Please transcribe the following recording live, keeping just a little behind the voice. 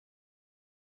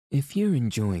If you're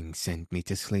enjoying Send Me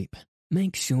to Sleep,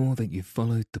 make sure that you've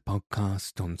followed the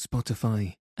podcast on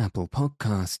Spotify, Apple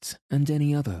Podcasts, and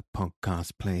any other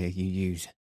podcast player you use.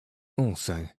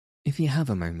 Also, if you have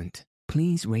a moment,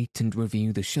 please rate and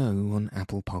review the show on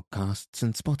Apple Podcasts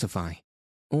and Spotify.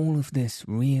 All of this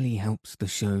really helps the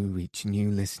show reach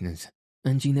new listeners,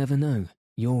 and you never know,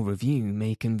 your review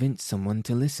may convince someone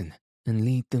to listen and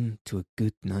lead them to a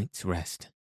good night's rest,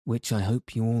 which I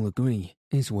hope you all agree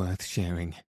is worth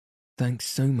sharing. Thanks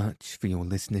so much for your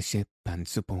listenership and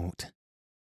support.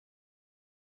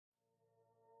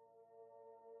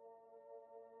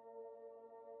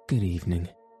 Good evening.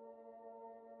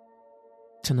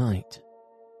 Tonight,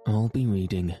 I'll be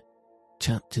reading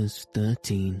chapters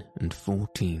 13 and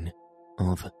 14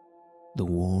 of The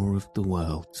War of the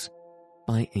Worlds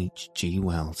by H.G.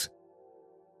 Wells.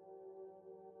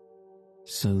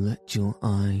 So let your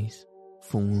eyes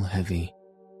fall heavy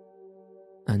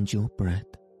and your breath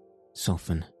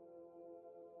soften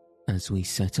as we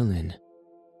settle in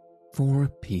for a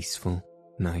peaceful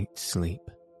night's sleep.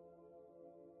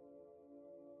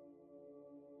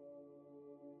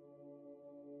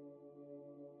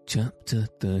 Chapter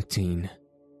 13.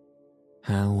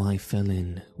 How I Fell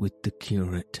In with the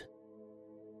Curate.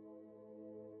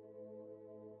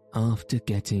 After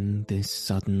getting this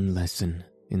sudden lesson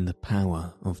in the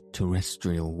power of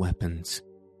terrestrial weapons,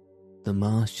 the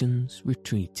Martians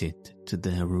retreated to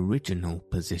their original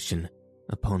position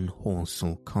upon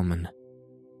Horsell Common.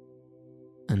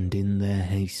 And in their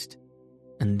haste,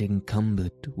 and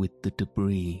encumbered with the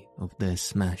debris of their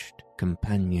smashed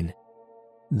companion,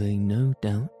 they no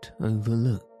doubt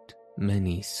overlooked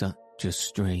many such a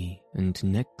stray and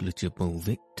negligible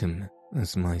victim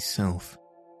as myself.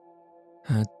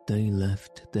 Had they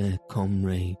left their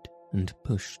comrade and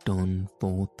pushed on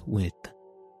forthwith,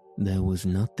 there was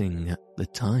nothing at the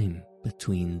time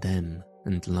between them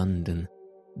and London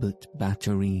but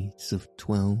batteries of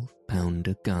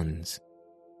 12-pounder guns,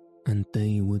 and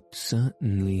they would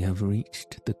certainly have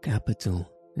reached the capital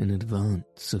in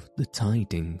advance of the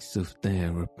tidings of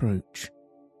their approach,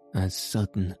 as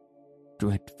sudden,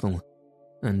 dreadful,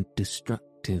 and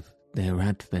destructive their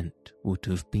advent would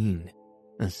have been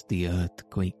as the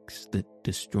earthquakes that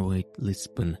destroyed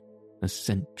Lisbon a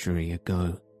century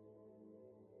ago.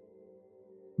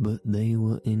 But they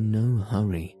were in no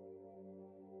hurry.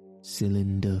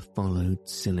 Cylinder followed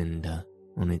cylinder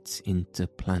on its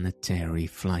interplanetary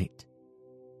flight.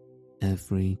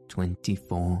 Every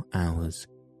 24 hours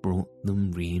brought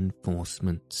them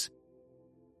reinforcements.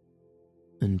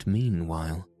 And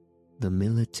meanwhile, the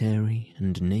military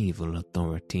and naval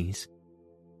authorities,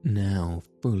 now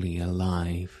fully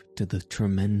alive to the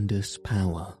tremendous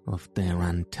power of their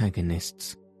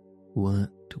antagonists,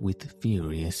 worked with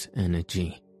furious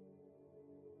energy.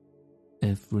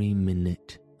 Every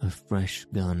minute a fresh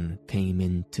gun came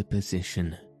into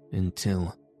position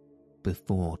until,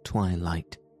 before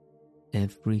twilight,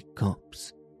 every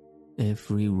copse,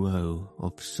 every row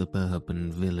of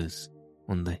suburban villas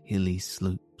on the hilly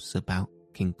slopes about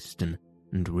Kingston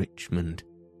and Richmond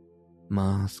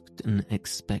masked an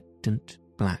expectant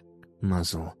black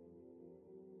muzzle.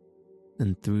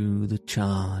 And through the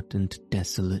charred and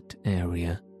desolate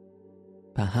area,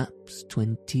 perhaps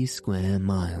 20 square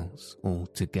miles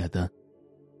altogether,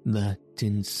 that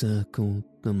encircled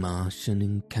the Martian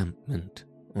encampment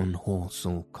on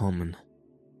Horsell Common.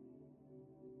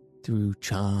 Through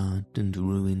charred and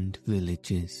ruined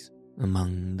villages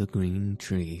among the green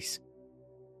trees,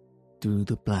 through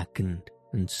the blackened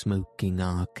and smoking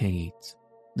arcades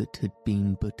that had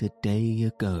been but a day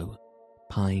ago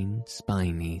pine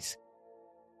spinies,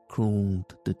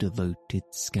 crawled the devoted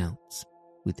scouts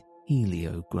with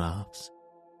heliographs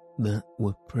that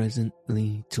were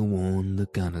presently to warn the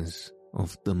gunners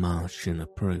of the Martian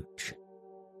approach.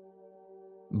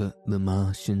 But the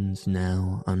Martians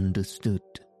now understood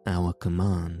our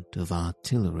command of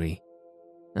artillery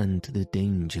and the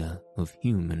danger of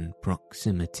human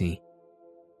proximity,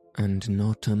 and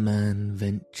not a man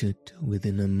ventured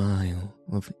within a mile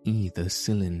of either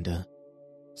cylinder,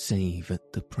 save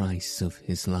at the price of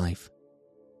his life.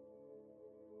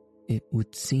 It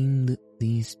would seem that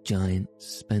these giants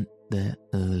spent their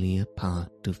earlier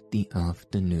part of the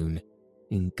afternoon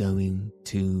in going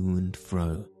to and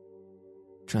fro,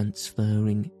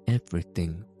 transferring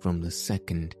everything from the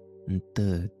second and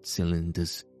third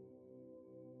cylinders.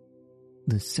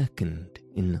 The second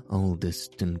in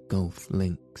Alderston Golf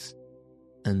Links,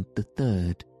 and the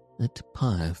third at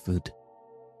Pireford,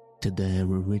 to their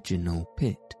original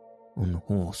pit on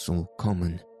Horsell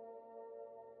Common.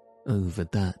 Over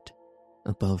that,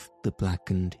 above the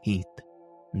blackened heath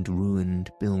and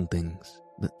ruined buildings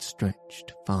that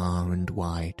stretched far and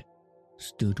wide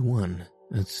stood one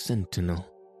as sentinel,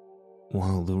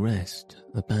 while the rest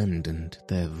abandoned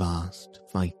their vast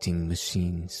fighting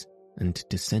machines and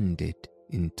descended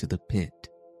into the pit.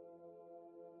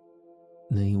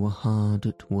 They were hard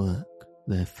at work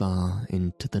there far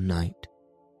into the night,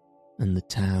 and the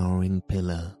towering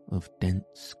pillar of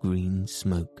dense green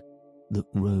smoke that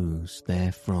rose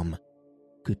therefrom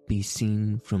could be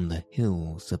seen from the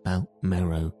hills about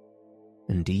Merrow,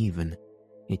 and even,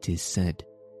 it is said,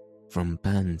 from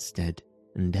Banstead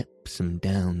and Epsom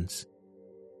Downs.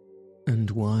 And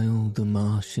while the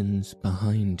Martians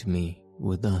behind me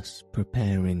were thus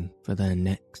preparing for their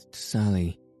next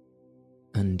sally,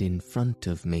 and in front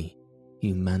of me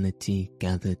humanity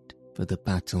gathered for the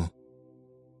battle,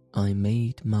 I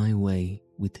made my way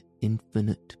with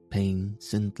infinite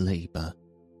pains and labour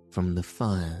from the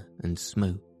fire and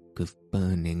smoke of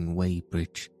burning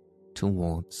Weybridge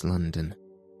towards London.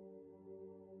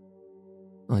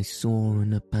 I saw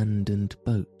an abandoned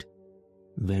boat,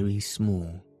 very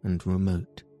small and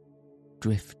remote,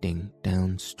 drifting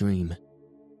downstream,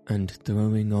 and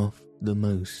throwing off the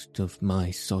most of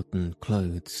my sodden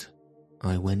clothes,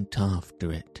 I went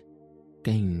after it,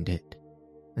 gained it,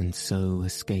 and so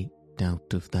escaped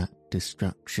out of that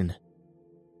destruction.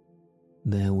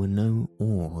 There were no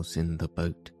oars in the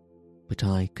boat, but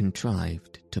I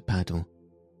contrived to paddle,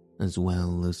 as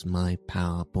well as my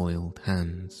power-boiled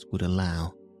hands would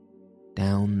allow,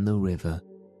 down the river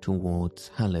towards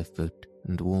Halliford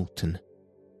and Walton,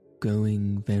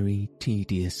 going very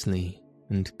tediously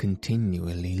and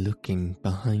continually looking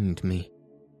behind me,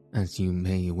 as you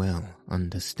may well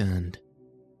understand.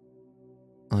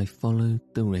 I followed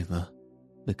the river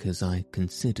because I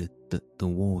considered that the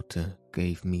water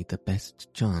gave me the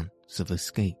best chance of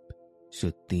escape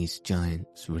should these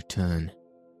giants return.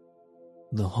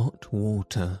 The hot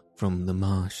water from the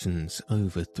Martians'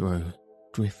 overthrow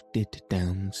drifted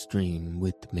downstream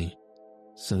with me,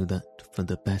 so that for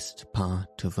the best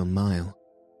part of a mile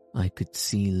I could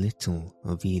see little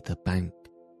of either bank.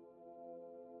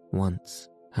 Once,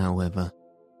 however,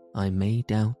 I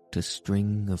made out a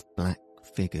string of black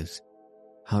figures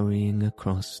hurrying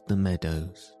across the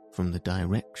meadows from the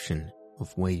direction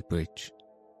of Weybridge.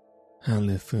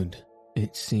 Halliford,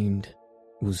 it seemed,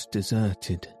 was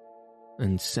deserted,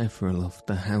 and several of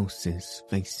the houses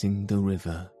facing the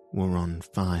river were on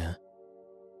fire.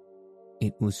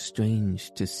 It was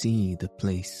strange to see the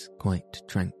place quite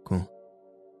tranquil,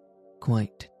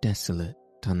 quite desolate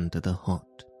under the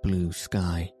hot blue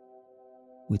sky,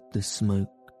 with the smoke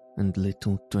and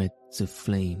little threads of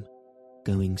flame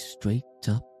going straight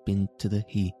up into the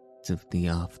heat of the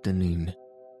afternoon.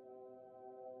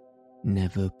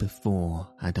 Never before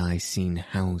had I seen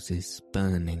houses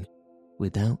burning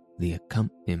without the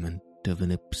accompaniment of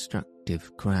an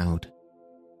obstructive crowd.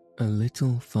 A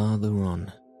little farther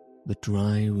on, the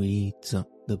dry reeds up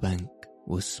the bank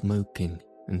were smoking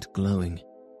and glowing,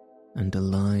 and a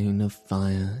line of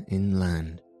fire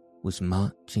inland was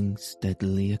marching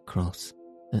steadily across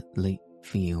at Lake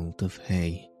Field of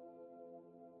Hay.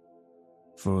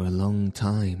 For a long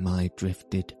time I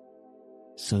drifted,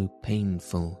 so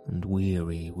painful and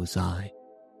weary was I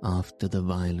after the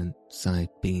violence I'd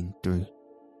been through,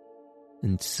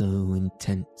 and so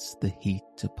intense the heat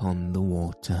upon the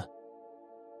water.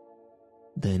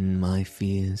 Then my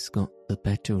fears got the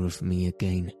better of me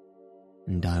again,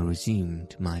 and I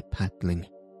resumed my paddling.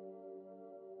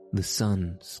 The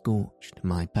sun scorched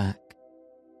my back.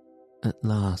 At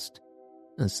last,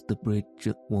 as the bridge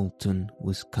at Walton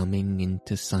was coming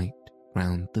into sight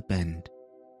round the bend,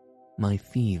 my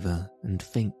fever and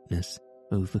faintness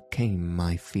overcame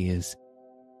my fears,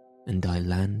 and I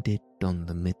landed on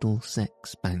the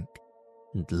Middlesex bank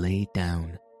and lay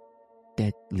down,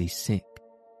 deadly sick,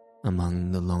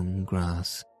 among the long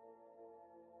grass.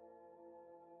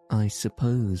 I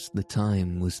suppose the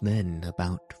time was then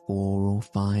about 4 or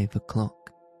 5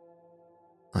 o'clock.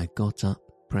 I got up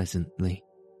presently,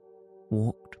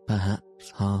 walked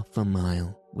perhaps half a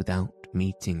mile without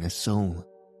meeting a soul,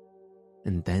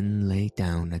 and then lay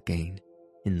down again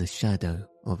in the shadow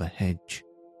of a hedge.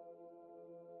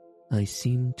 I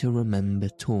seem to remember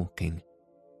talking,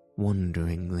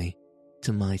 wonderingly,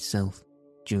 to myself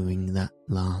during that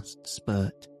last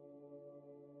spurt.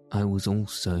 I was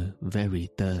also very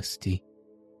thirsty,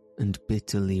 and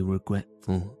bitterly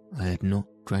regretful I had not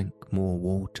drank more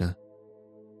water.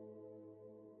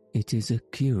 It is a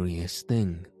curious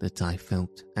thing that I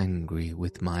felt angry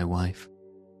with my wife.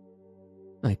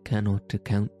 I cannot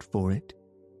account for it,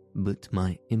 but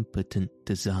my impotent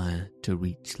desire to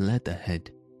reach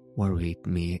Leatherhead worried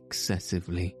me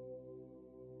excessively.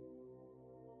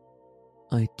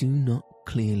 I do not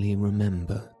clearly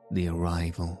remember the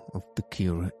arrival of the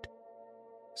curate,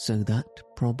 so that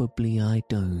probably I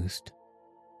dozed.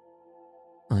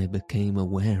 I became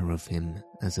aware of him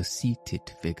as a seated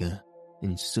figure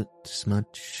in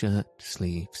soot-smudged shirt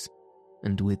sleeves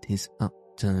and with his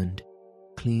upturned,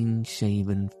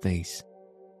 clean-shaven face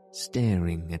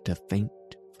staring at a faint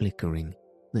flickering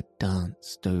that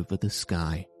danced over the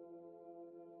sky.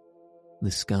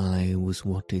 The sky was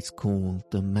what is called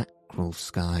the mackerel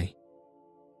sky,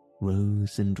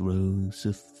 rows and rows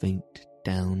of faint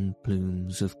down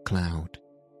plumes of cloud,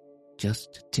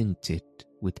 just tinted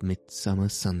with midsummer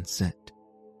sunset.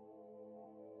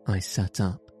 I sat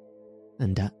up,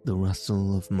 and at the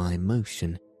rustle of my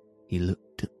motion he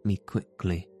looked at me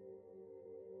quickly.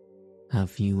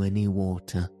 "Have you any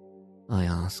water?" I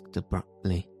asked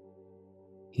abruptly.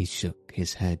 He shook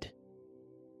his head.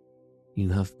 "You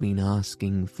have been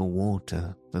asking for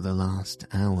water for the last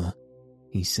hour,"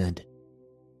 he said.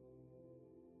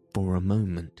 For a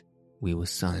moment we were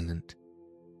silent,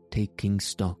 taking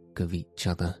stock of each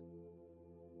other.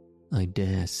 I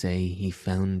dare say he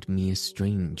found me a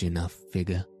strange enough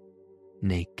figure,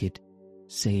 naked,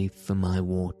 save for my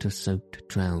water-soaked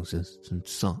trousers and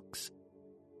socks,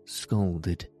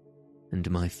 scalded, and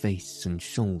my face and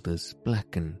shoulders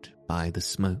blackened by the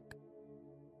smoke.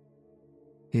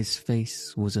 His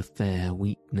face was a fair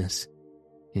weakness,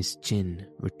 his chin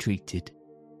retreated,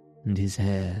 and his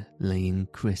hair lay in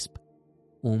crisp,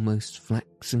 almost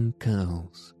flaxen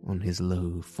curls on his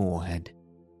low forehead.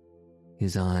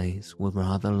 His eyes were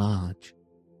rather large,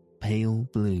 pale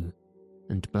blue,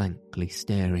 and blankly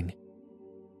staring.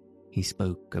 He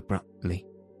spoke abruptly,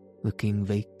 looking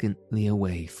vacantly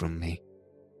away from me.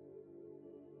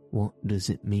 "What does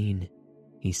it mean?"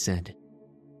 he said.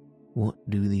 "What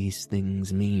do these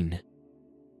things mean?"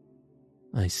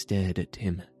 I stared at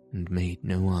him and made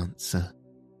no answer.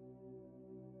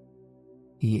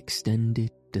 He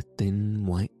extended a thin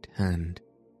white hand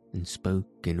and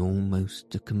spoke in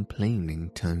almost a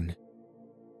complaining tone.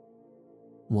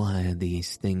 "Why are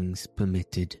these things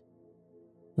permitted?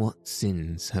 What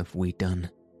sins have we done?"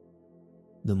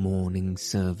 The morning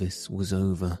service was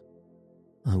over.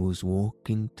 I was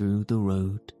walking through the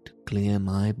road to clear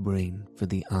my brain for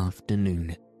the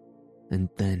afternoon, and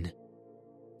then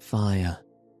fire,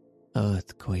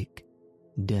 earthquake,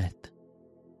 death,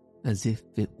 as if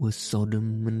it was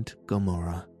Sodom and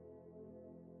Gomorrah.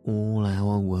 All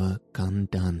our work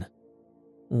undone,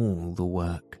 all the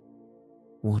work.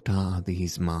 What are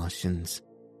these Martians?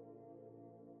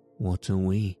 "What are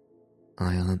we?"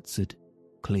 I answered,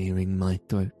 clearing my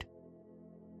throat.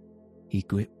 He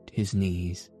gripped his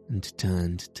knees and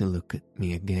turned to look at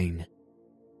me again.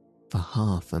 For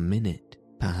half a minute,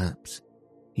 perhaps,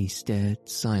 he stared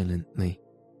silently.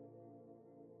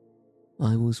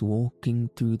 "I was walking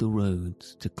through the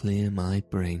roads to clear my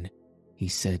brain," he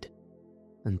said,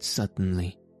 and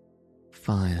suddenly,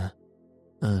 fire,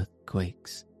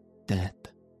 earthquakes, death.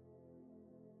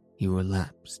 He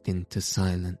relapsed into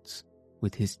silence,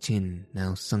 with his chin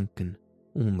now sunken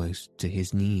almost to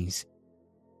his knees.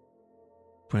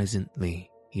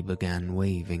 Presently he began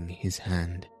waving his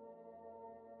hand.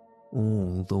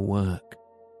 "All the work,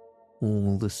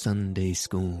 all the Sunday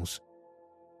schools.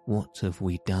 What have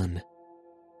we done?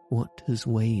 What has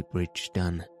Weybridge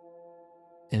done?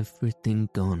 Everything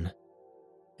gone,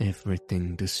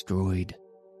 everything destroyed.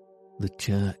 The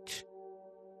church,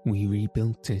 we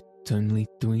rebuilt it only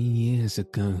 3 years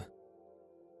ago.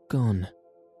 Gone,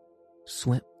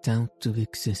 swept out of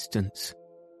existence.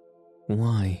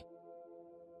 Why?"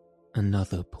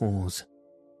 Another pause,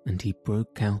 and he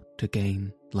broke out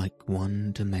again like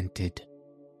one demented.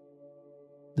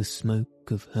 "The smoke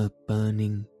of her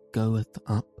burning goeth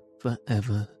up for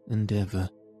ever and ever,"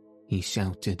 he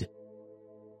shouted.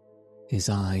 His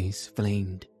eyes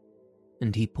flamed,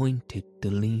 and he pointed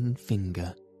the lean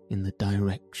finger in the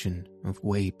direction of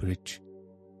Weybridge.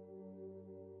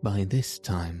 By this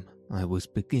time I was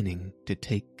beginning to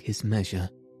take his measure.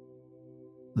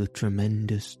 The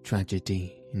tremendous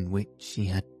tragedy in which he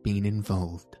had been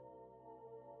involved.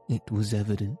 It was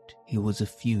evident he was a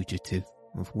fugitive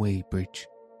of Weybridge,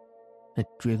 had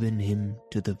driven him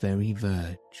to the very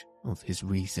verge of his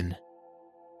reason.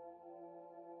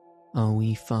 "Are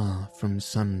we far from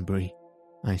Sunbury?"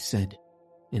 I said,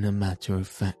 in a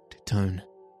matter-of-fact tone.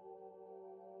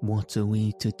 "What are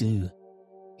we to do?"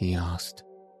 he asked.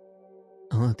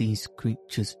 "Are these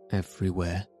creatures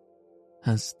everywhere?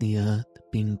 Has the earth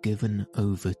been given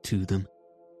over to them?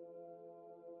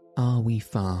 Are we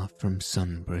far from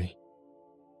Sunbury?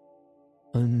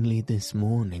 Only this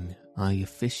morning I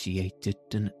officiated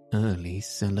an early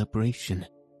celebration."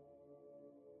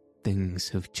 things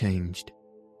have changed,"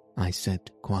 I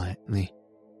said quietly.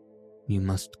 "You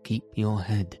must keep your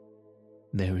head.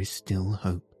 There is still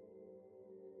hope."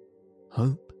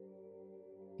 Hope?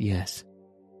 Yes,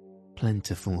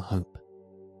 plentiful hope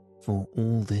for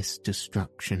all this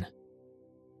destruction.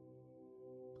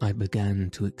 I began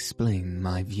to explain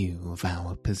my view of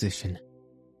our position.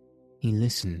 He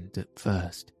listened at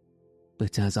first,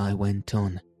 but as I went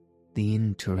on, the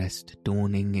interest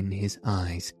dawning in his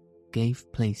eyes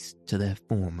gave place to their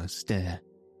former stare,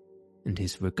 and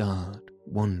his regard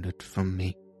wandered from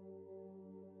me.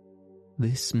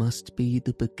 "This must be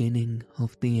the beginning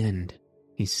of the end,"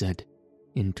 he said,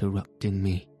 interrupting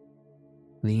me.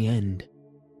 "The end,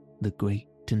 the great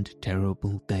and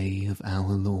terrible day of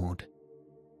our Lord,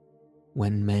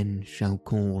 when men shall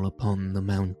call upon the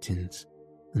mountains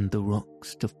and the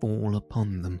rocks to fall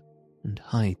upon them and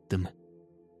hide them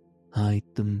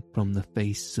from the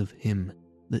face of him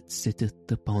that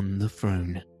sitteth upon the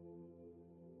throne."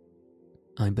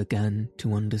 I began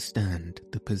to understand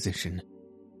the position.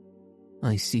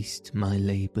 I ceased my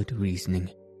laboured reasoning,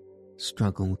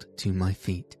 struggled to my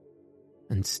feet,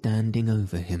 and standing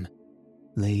over him,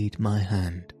 laid my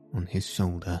hand on his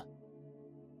shoulder.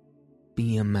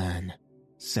 "Be a man,"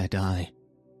 said I.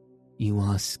 "You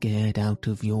are scared out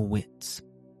of your wits.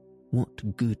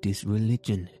 What good is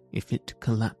religion if it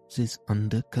collapses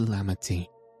under calamity?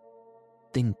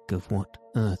 Think of what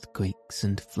earthquakes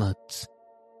and floods,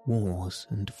 wars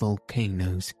and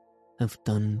volcanoes have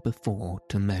done before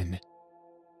to men.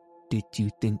 Did you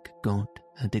think God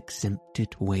had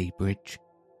exempted Weybridge?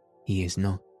 He is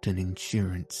not an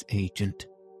insurance agent."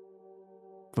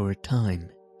 For a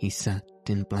time he sat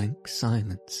in blank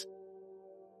silence.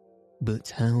 "But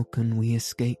how can we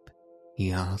escape?"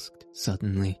 he asked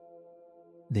suddenly.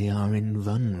 "They are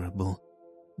invulnerable.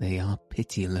 They are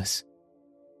pitiless."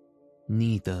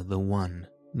 "Neither the one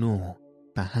nor,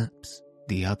 perhaps,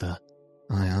 the other,"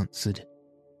 I answered.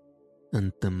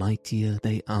 "And the mightier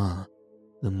they are,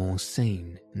 the more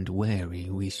sane and wary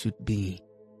we should be.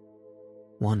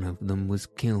 One of them was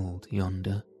killed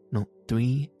yonder not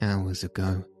 3 hours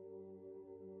ago."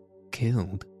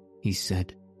 "Killed?" he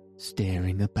said,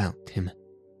 staring about him.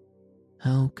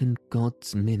 "How can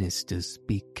God's ministers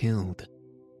be killed?"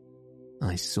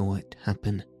 "I saw it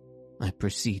happen," I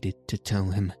proceeded to tell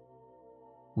him.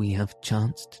 "We have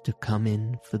chanced to come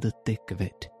in for the thick of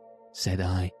it," said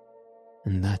I,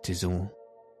 "and that is all."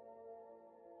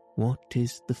 "What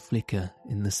is the flicker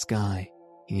in the sky?"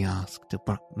 he asked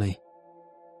abruptly.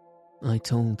 I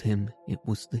told him it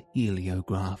was the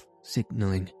heliograph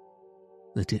signalling,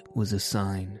 that it was a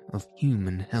sign of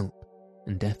human help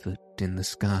and effort in the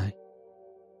sky.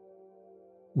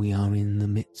 "We are in the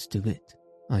midst of it,"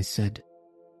 I said,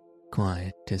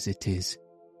 "quiet as it is.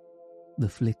 The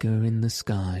flicker in the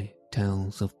sky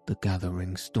tells of the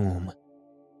gathering storm.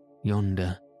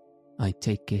 Yonder, I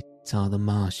take it, are the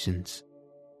Martians,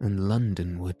 and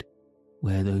Londonward,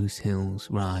 where those hills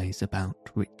rise about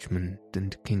Richmond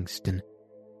and Kingston,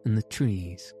 and the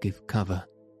trees give cover.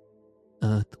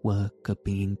 Earthwork are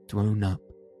being thrown up,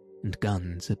 and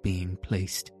guns are being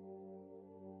placed.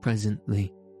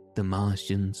 Presently, the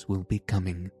Martians will be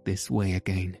coming this way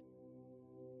again."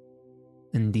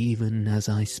 And even as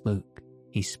I spoke,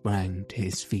 he sprang to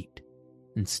his feet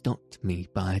and stopped me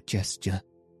by a gesture.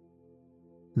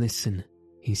 "Listen,"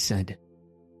 he said.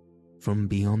 From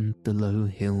beyond the low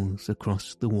hills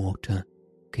across the water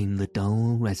came the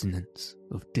dull resonance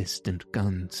of distant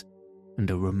guns and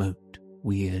a remote,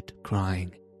 weird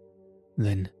crying.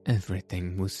 Then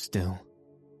everything was still.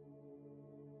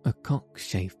 A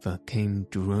cockchafer came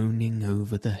droning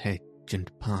over the hedge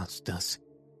and past us.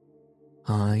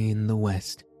 High in the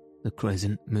west, the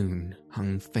crescent moon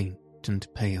hung faint and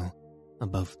pale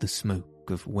above the smoke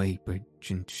of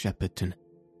Weybridge and Shepperton,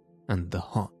 and the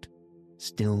hot,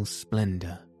 still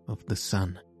splendour of the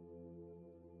sun.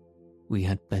 "We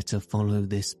had better follow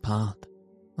this path,"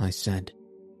 I said,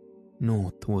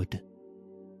 "northward."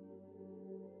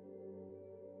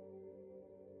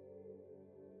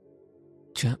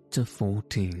 Chapter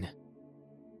 14.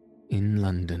 In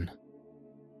London.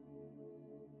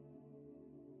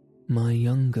 My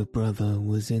younger brother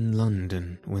was in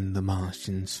London when the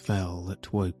Martians fell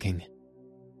at Woking.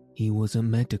 He was a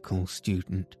medical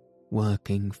student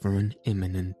working for an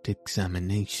imminent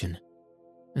examination,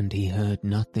 and he heard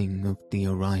nothing of the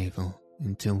arrival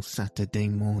until Saturday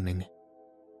morning.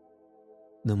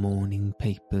 The morning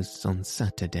papers on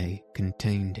Saturday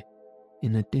contained,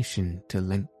 in addition to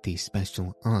lengthy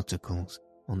special articles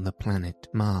on the planet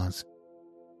Mars,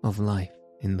 of life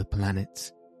in the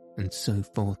planets, and so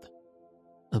forth,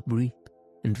 a brief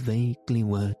and vaguely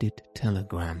worded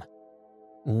telegram.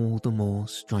 all the more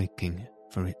striking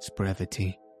for its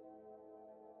brevity.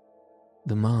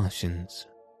 The Martians,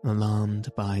 alarmed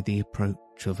by the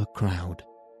approach of a crowd,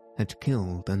 had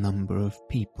killed a number of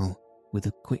people with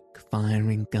a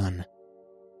quick-firing gun,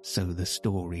 so the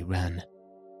story ran.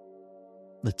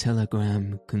 The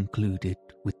telegram concluded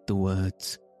with the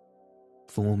words,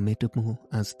 "Formidable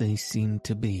as they seem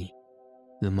to be,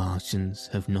 the Martians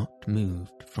have not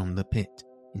moved from the pit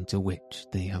into which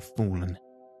they have fallen,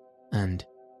 and,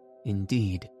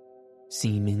 indeed,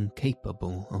 seem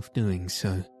incapable of doing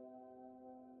so.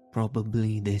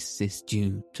 Probably this is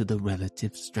due to the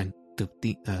relative strength of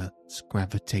the Earth's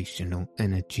gravitational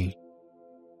energy."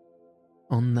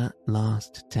 On that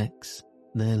last text,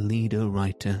 their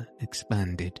leader-writer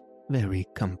expanded very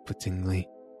comfortingly.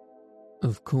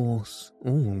 Of course,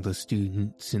 all the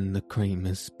students in the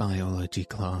Kramer's biology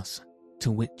class,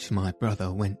 to which my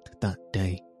brother went that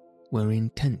day, were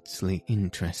intensely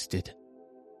interested,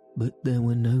 but there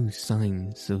were no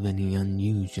signs of any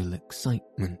unusual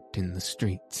excitement in the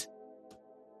streets.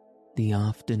 The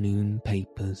afternoon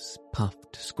papers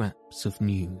puffed scraps of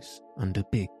news under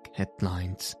big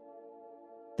headlines.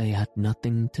 They had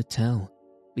nothing to tell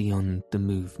beyond the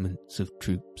movements of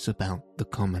troops about the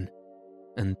common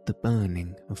and the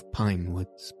burning of pine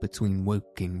woods between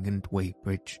Woking and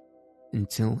Weybridge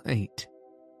until 8.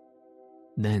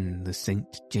 Then the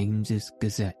St. James's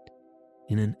Gazette,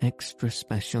 in an extra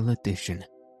special edition,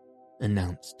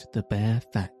 announced the bare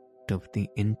fact of the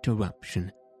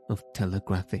interruption of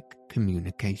telegraphic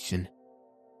communication.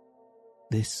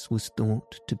 This was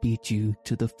thought to be due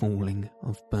to the falling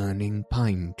of burning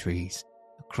pine trees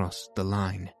across the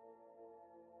line.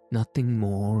 Nothing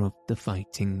more of the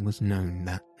fighting was known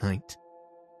that night,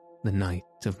 the night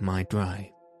of my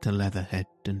drive to Leatherhead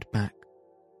and back.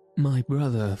 My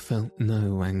brother felt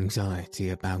no anxiety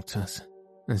about us,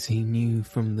 as he knew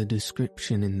from the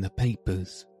description in the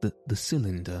papers that the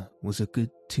cylinder was a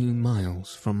good 2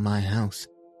 miles from my house.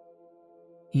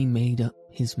 He made up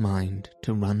his mind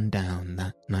to run down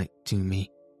that night to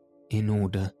me, in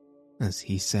order, as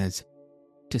he says,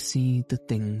 to see the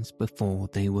things before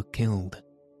they were killed.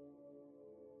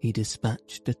 He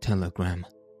dispatched a telegram,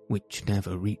 which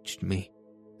never reached me,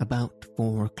 about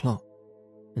 4 o'clock,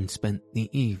 and spent the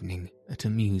evening at a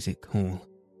music hall.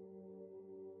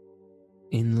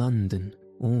 In London,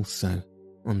 also,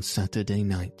 on Saturday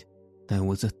night, there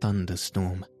was a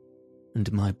thunderstorm,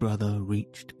 and my brother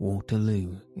reached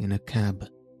Waterloo in a cab.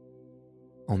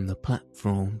 On the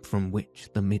platform from which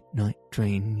the midnight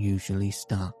train usually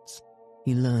starts,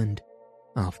 he learned,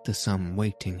 after some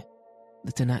waiting,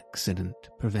 that an accident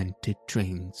prevented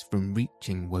trains from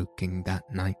reaching Woking that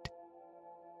night.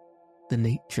 The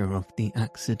nature of the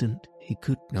accident he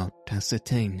could not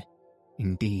ascertain.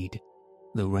 Indeed,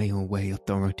 the railway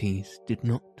authorities did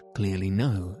not clearly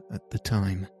know at the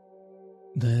time.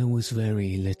 There was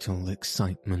very little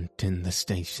excitement in the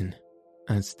station,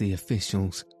 as the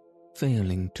officials,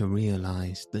 failing to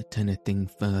realise that anything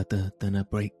further than a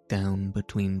breakdown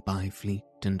between Byfleet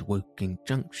and Woking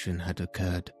Junction had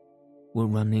occurred, were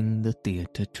running the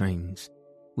theatre trains,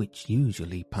 which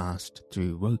usually passed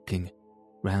through Woking,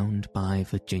 round by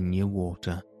Virginia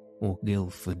Water or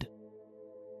Guildford.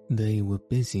 They were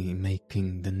busy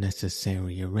making the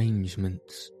necessary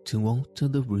arrangements to alter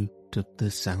the route of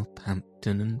the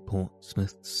Southampton and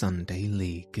Portsmouth Sunday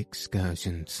League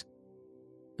excursions.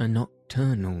 A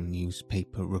nocturnal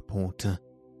newspaper reporter,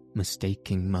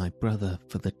 mistaking my brother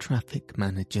for the traffic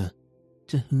manager,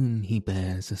 to whom he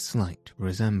bears a slight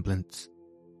resemblance,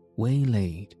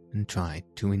 waylaid and tried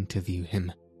to interview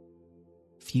him.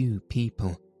 Few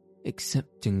people,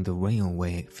 excepting the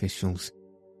railway officials,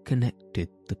 connected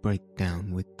the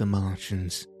breakdown with the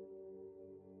Martians.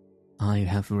 I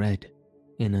have read,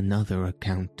 in another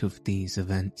account of these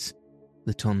events,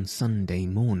 that on Sunday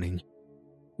morning,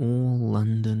 all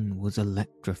London was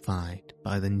electrified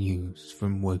by the news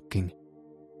from Woking.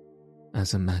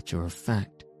 As a matter of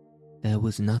fact, there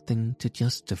was nothing to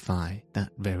justify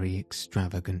that very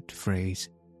extravagant phrase.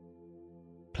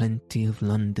 Plenty of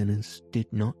Londoners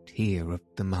did not hear of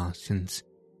the Martians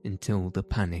until the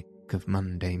panic of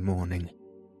Monday morning.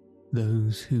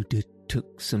 Those who did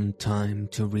took some time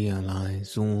to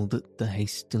realise all that the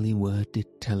hastily worded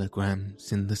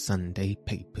telegrams in the Sunday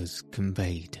papers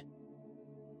conveyed.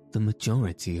 The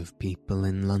majority of people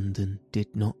in London did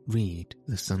not read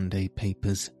the Sunday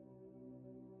papers.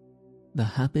 The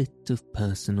habit of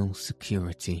personal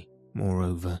security,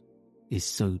 moreover, is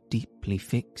so deeply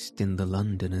fixed in the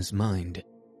Londoner's mind,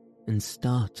 and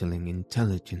startling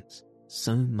intelligence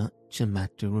so much a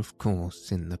matter of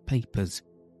course in the papers,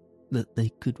 that they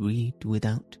could read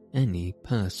without any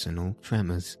personal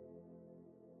tremors.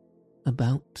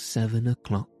 About 7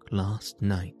 o'clock last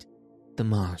night, the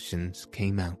Martians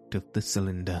came out of the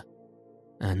cylinder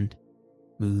and,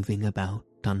 moving about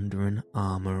under an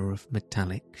armour of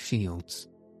metallic shields,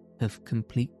 have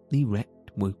completely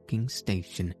wrecked Woking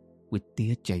Station with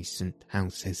the adjacent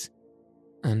houses,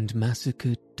 and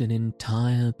massacred an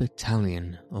entire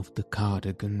battalion of the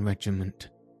Cardigan Regiment.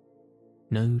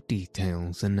 No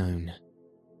details are known.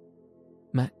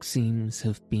 Maxims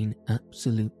have been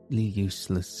absolutely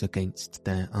useless against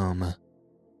their armour.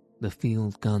 The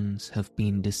field guns have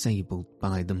been disabled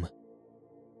by them.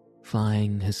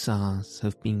 Flying hussars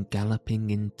have been galloping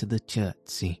into the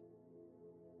Chertsey.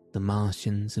 The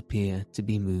Martians appear to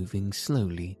be moving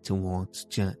slowly towards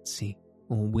Chertsey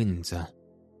or Windsor.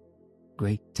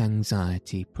 Great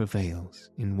anxiety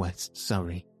prevails in West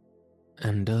Surrey,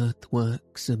 and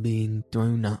earthworks are being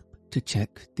thrown up to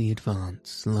check the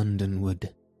advance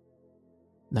Londonward.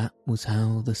 That was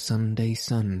how the Sunday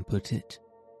Sun put it,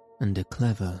 and a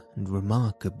clever and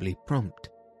remarkably prompt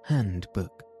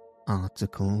handbook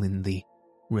article in the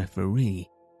Referee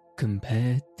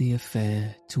compared the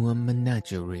affair to a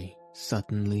menagerie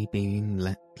suddenly being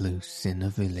let loose in a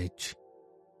village.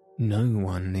 No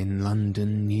one in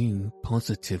London knew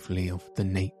positively of the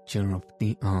nature of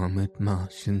the armoured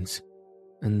Martians,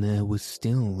 and there was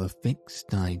still a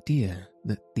fixed idea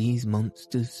that these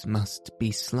monsters must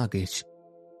be sluggish,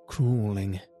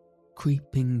 crawling,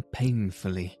 creeping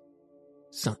painfully.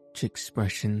 Such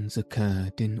expressions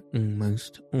occurred in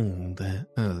almost all their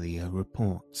earlier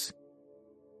reports.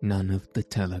 None of the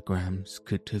telegrams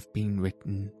could have been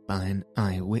written by an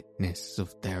eyewitness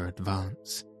of their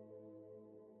advance.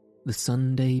 The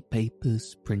Sunday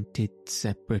papers printed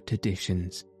separate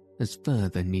editions as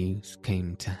further news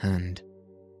came to hand,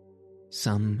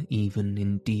 some even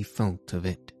in default of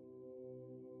it.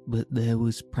 But there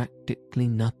was practically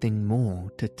nothing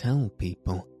more to tell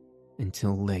people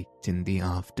until late in the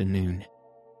afternoon,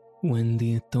 when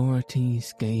the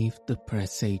authorities gave the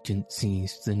press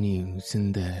agencies the news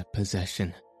in their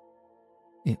possession.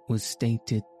 It was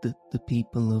stated that the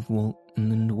people of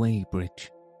Walton and Weybridge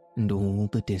and all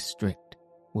the district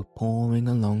were pouring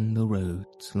along the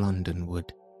roads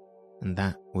Londonward, and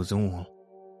that was all.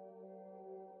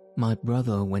 My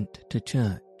brother went to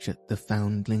church at the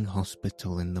Foundling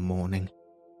Hospital in the morning,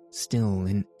 still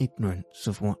in ignorance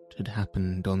of what had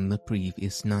happened on the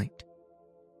previous night.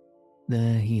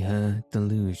 There he heard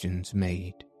allusions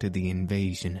made to the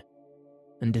invasion,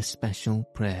 and a special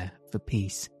prayer for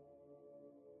peace.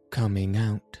 Coming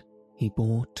out, he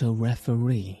bought a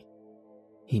Referee.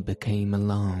 He became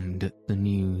alarmed at the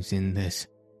news in this,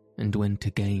 and went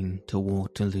again to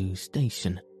Waterloo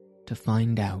Station to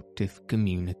find out if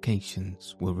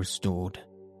communications were restored.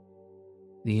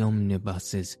 The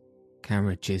omnibuses,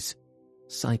 carriages,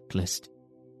 cyclists,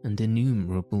 and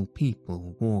innumerable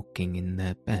people walking in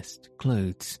their best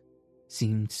clothes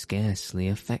seemed scarcely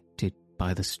affected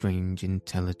by the strange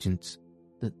intelligence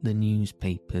that the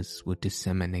newspapers were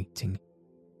disseminating.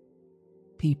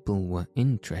 People were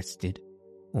interested,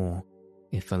 or,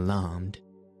 if alarmed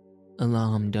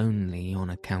only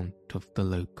on account of the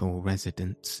local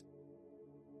residents.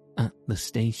 At the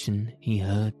station he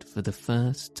heard for the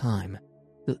first time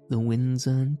that the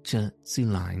Windsor and Chertsey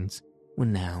lines were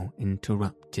now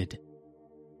interrupted.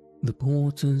 The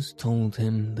porters told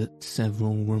him that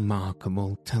several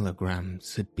remarkable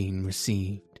telegrams had been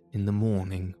received in the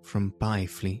morning from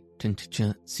Byfleet and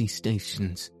Chertsey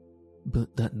stations,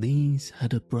 but that these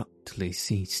had abruptly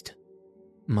ceased.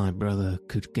 My brother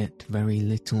could get very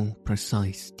little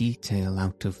precise detail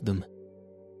out of them.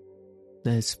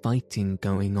 There's fighting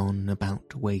going on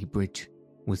about Weybridge,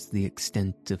 was the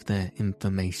extent of their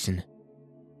information.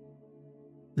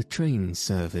 The train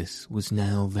service was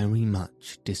now very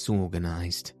much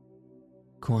disorganised.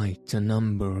 Quite a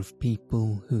number of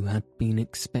people who had been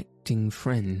expecting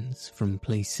friends from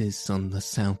places on the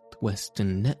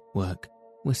South-Western network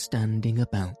were standing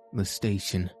about the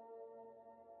station.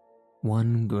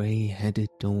 One grey-headed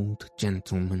old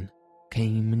gentleman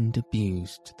came and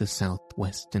abused the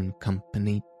South-Western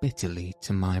Company bitterly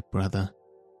to my brother.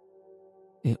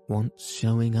 "It wants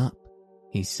showing up,"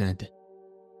 he said.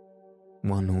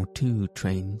 1 or 2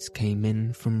 trains came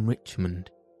in from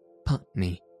Richmond,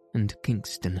 Putney, and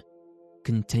Kingston,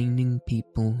 containing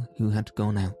people who had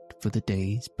gone out for the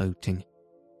day's boating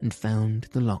and found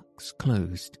the locks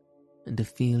closed, and a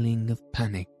feeling of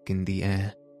panic in the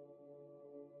air.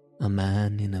 A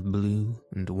man in a blue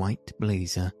and white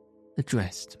blazer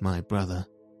addressed my brother,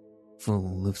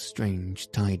 full of strange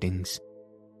tidings.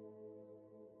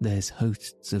 "There's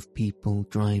hosts of people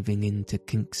driving into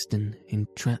Kingston in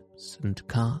traps and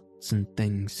carts and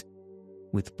things.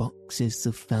 with boxes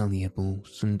of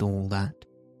valuables and all that,"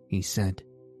 he said.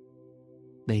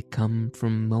 "They come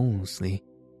from Molesley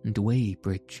and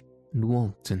Weybridge and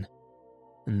Walton,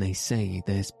 and they say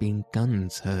there's been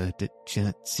guns heard at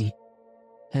Chertsey,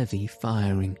 heavy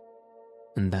firing,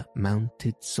 and that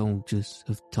mounted soldiers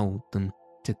have told them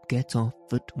to get off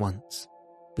at once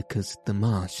because the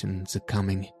Martians are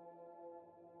coming.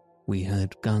 We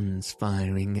heard guns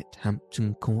firing at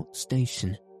Hampton Court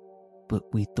Station, but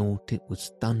we thought it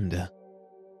was thunder.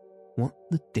 What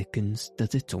the dickens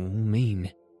does it all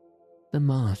mean? The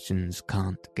Martians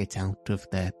can't get out of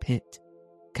their pit,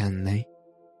 can they?"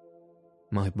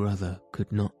 My brother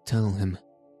could not tell him.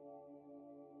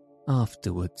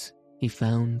 Afterwards, he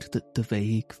found that the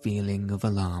vague feeling of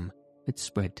alarm had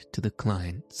spread to the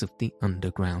clients of the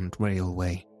Underground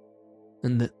Railway,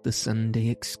 and that the Sunday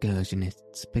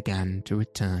excursionists began to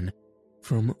return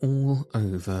from all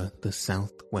over the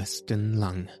southwestern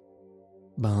lung.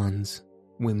 Barnes,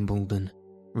 Wimbledon,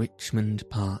 Richmond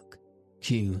Park,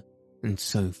 Kew, and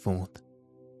so forth,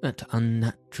 at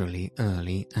unnaturally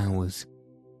early hours,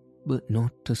 but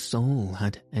not a soul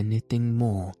had anything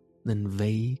more than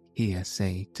vague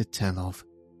hearsay to tell of.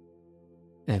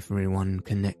 Everyone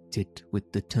connected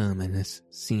with the terminus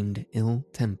seemed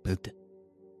ill-tempered.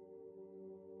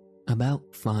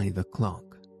 About 5 o'clock,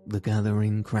 the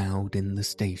gathering crowd in the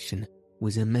station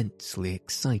was immensely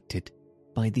excited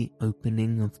by the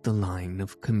opening of the line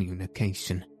of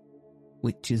communication,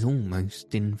 which is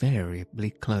almost invariably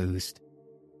closed.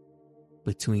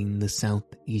 Between the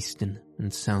southeastern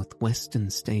and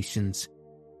southwestern stations,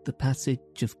 the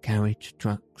passage of carriage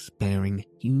trucks bearing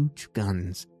huge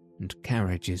guns and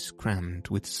carriages crammed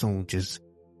with soldiers.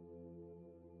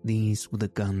 These were the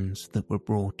guns that were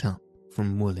brought up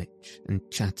from Woolwich and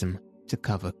Chatham to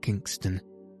cover Kingston.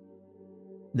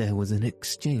 There was an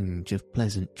exchange of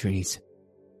pleasantries.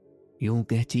 "You'll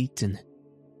get eaten,"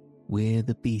 "We're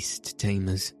the beast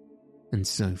tamers," and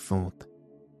so forth.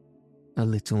 A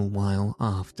little while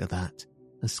after that,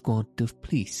 a squad of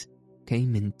police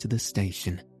came into the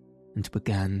station and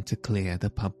began to clear the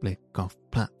public off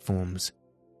platforms,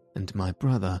 and my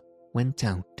brother went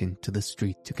out into the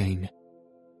street again.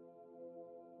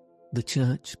 The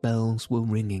church bells were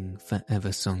ringing for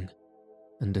Eversong,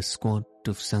 and a squad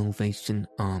of Salvation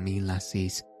Army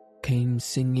lassies came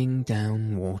singing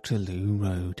down Waterloo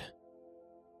Road.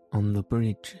 On the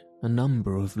bridge, a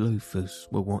number of loafers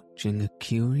were watching a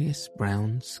curious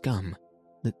brown scum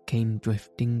that came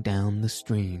drifting down the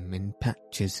stream in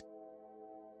patches.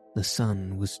 The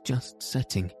sun was just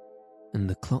setting, and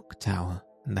the clock tower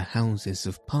and the Houses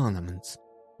of Parliament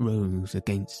rose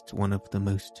against one of the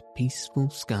most peaceful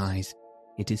skies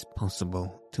it is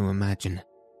possible to imagine.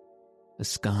 A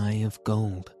sky of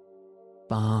gold,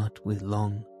 barred with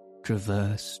long,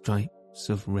 transverse stripes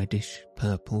of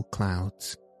reddish-purple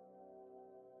clouds.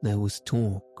 There was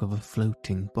talk of a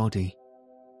floating body.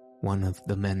 One of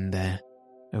the men there,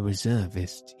 a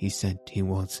reservist he said he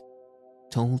was,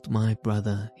 told my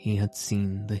brother he had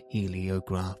seen the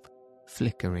heliograph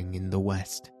flickering in the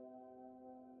west.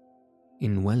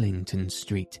 In Wellington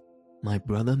Street, my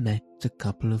brother met a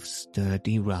couple of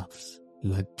sturdy roughs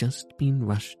who had just been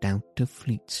rushed out of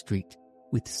Fleet Street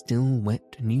with still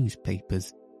wet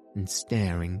newspapers and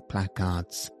staring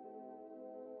placards.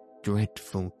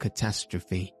 Dreadful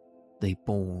catastrophe, they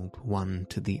bawled one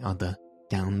to the other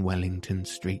down Wellington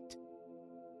Street.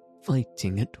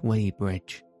 Fighting at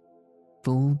Weybridge.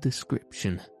 Full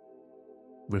description.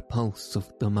 Repulse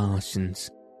of the Martians.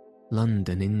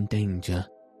 London in danger.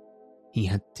 He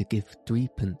had to give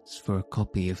 3p for a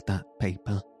copy of that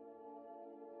paper.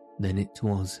 Then it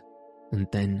was, and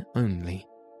then only,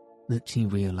 that he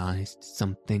realized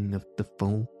something of the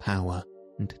full power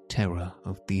and terror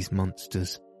of these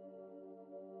monsters.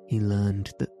 He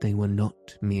learned that they were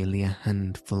not merely a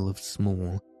handful of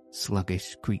small,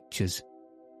 sluggish creatures,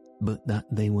 but that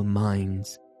they were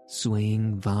minds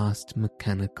swaying vast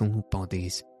mechanical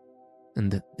bodies,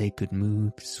 and that they could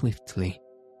move swiftly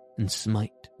and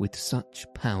smite with such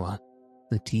power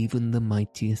that even the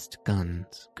mightiest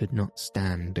guns could not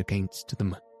stand against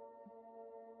them.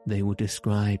 They were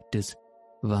described as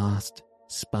vast,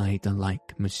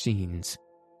 spider-like machines,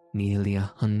 nearly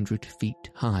 100 feet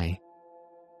high,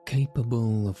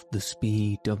 capable of the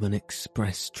speed of an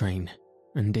express train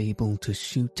and able to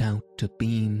shoot out a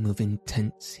beam of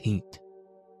intense heat.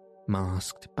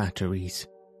 Masked batteries,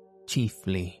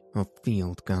 chiefly of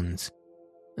field guns,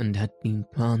 and had been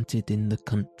planted in the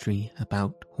country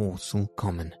about Horsell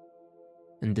Common,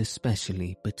 and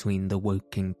especially between the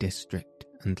Woking district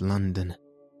and London.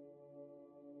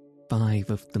 5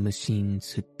 of the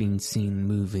machines had been seen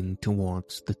moving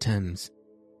towards the Thames,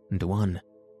 and one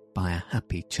by a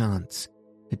happy chance,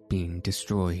 had been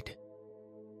destroyed.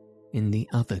 In the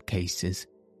other cases,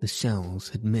 the shells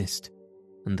had missed,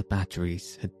 and the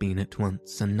batteries had been at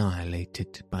once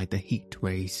annihilated by the heat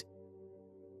rays.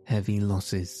 Heavy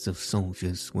losses of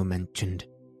soldiers were mentioned,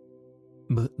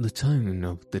 but the tone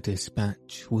of the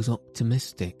dispatch was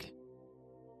optimistic.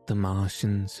 The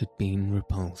Martians had been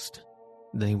repulsed.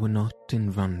 They were not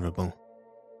invulnerable.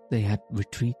 They had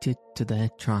retreated to their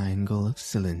triangle of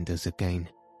cylinders again,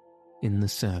 in the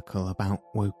circle about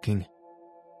Woking.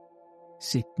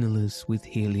 Signallers with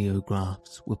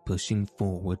heliographs were pushing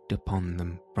forward upon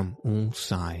them from all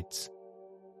sides.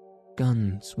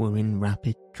 Guns were in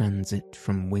rapid transit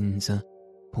from Windsor,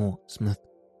 Portsmouth,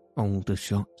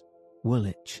 Aldershot,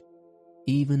 Woolwich,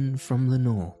 even from the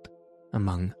north,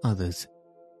 among others,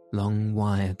 long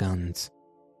wire guns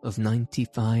of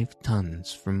 95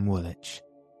 tons from Woolwich.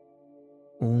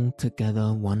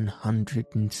 Altogether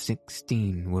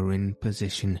 116 were in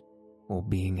position or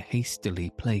being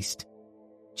hastily placed,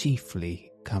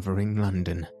 chiefly covering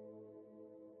London.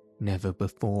 Never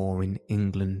before in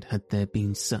England had there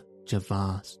been such a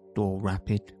vast or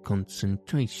rapid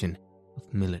concentration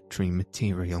of military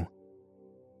material.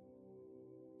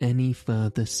 Any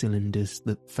further cylinders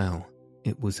that fell,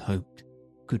 it was hoped,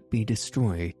 could be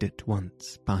destroyed at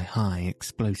once by high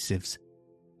explosives,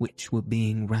 which were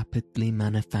being rapidly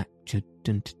manufactured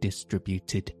and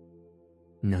distributed.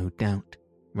 No doubt,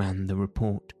 ran the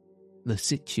report, the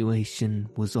situation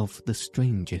was of the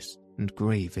strangest and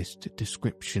gravest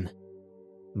description,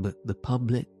 but the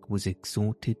public was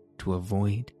exhorted to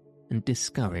avoid and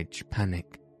discourage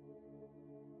panic.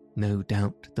 No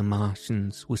doubt the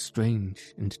Martians were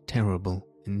strange and terrible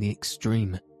in the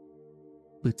extreme,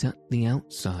 but at the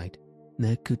outside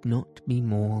there could not be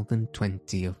more than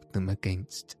 20 of them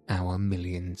against our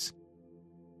millions.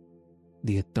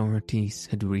 The authorities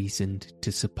had reasoned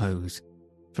to suppose,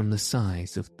 from the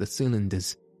size of the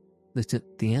cylinders, that at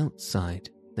the outside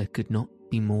there could not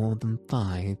be more than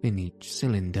 5 in each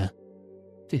cylinder,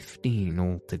 15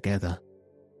 altogether,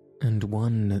 and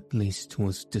one at least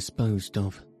was disposed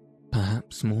of,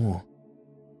 perhaps more.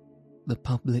 The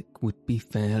public would be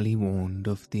fairly warned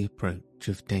of the approach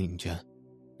of danger,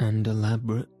 and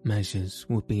elaborate measures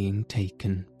were being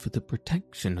taken for the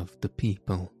protection of the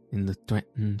people in the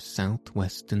threatened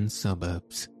southwestern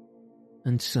suburbs,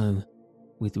 and so,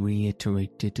 with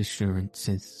reiterated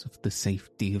assurances of the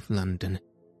safety of London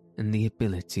and the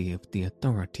ability of the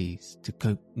authorities to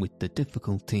cope with the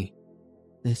difficulty,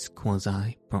 this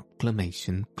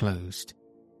quasi-proclamation closed.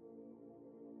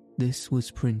 This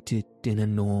was printed in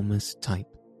enormous type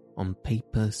on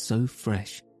paper so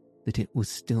fresh that it was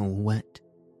still wet,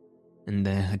 and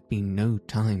there had been no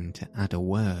time to add a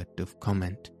word of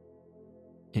comment.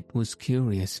 It was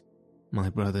curious, my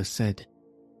brother said,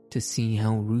 to see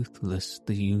how ruthless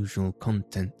the usual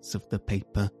contents of the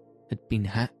paper had been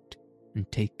hacked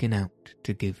and taken out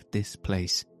to give this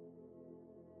place.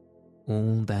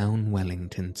 All down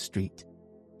Wellington Street,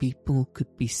 people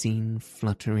could be seen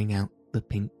fluttering out the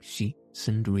pink sheets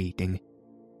and reading,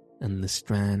 and the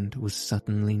Strand was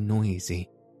suddenly noisy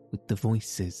with the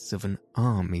voices of an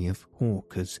army of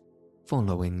hawkers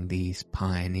following these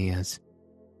pioneers.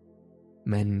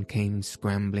 Men came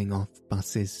scrambling off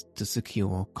buses to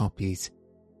secure copies.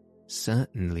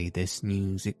 Certainly this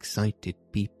news excited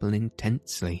people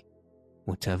intensely,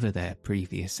 whatever their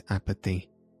previous apathy.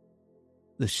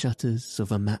 The shutters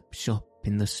of a map shop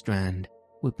in the Strand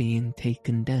were being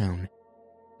taken down,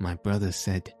 my brother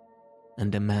said,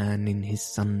 and a man in his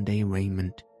Sunday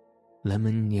raiment,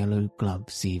 lemon-yellow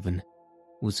gloves even,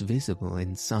 was visible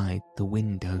inside the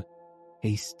window,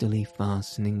 hastily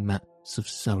fastening maps of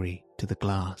Surrey to the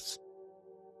glass.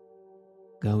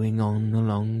 Going on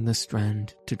along the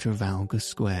Strand to Trafalgar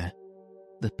Square,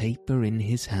 the paper in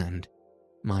his hand,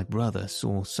 my brother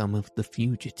saw some of the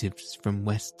fugitives from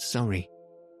West Surrey.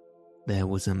 There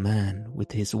was a man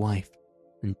with his wife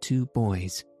and 2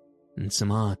 boys, and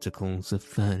some articles of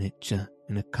furniture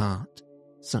in a cart,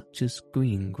 such as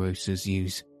greengrocers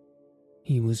use.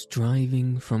 He was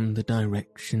driving from the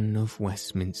direction of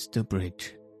Westminster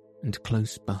Bridge, and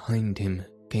close behind him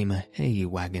came a hay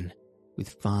wagon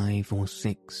with 5 or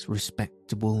 6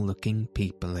 respectable-looking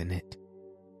people in it,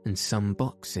 and some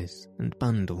boxes and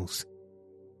bundles.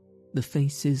 The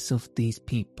faces of these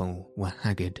people were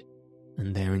haggard,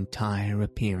 and their entire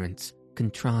appearance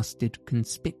contrasted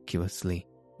conspicuously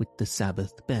with the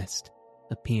Sabbath best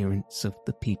appearance of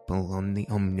the people on the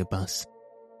omnibus.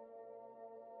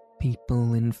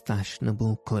 People in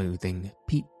fashionable clothing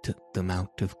peeped at them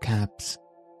out of cabs.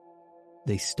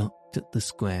 They stopped at the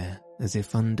square as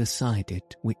if undecided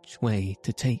which way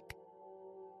to take.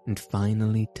 and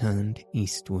finally turned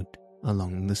eastward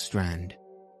along the Strand.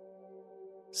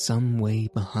 Some way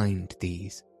behind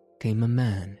these came a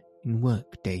man in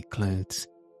workday clothes,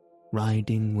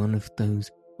 riding one of those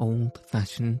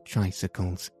old-fashioned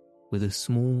tricycles with a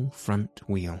small front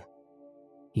wheel.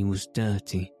 He was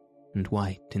dirty and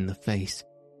white in the face.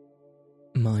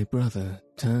 My brother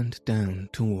turned down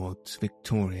towards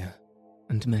Victoria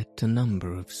and met a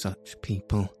number of such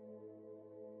people.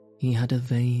 He had a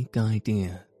vague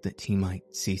idea that he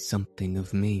might see something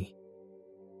of me.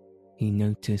 He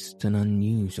noticed an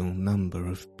unusual number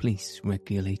of police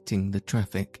regulating the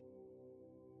traffic.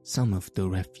 Some of the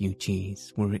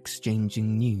refugees were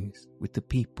exchanging news with the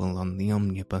people on the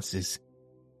omnibuses.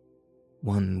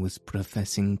 One was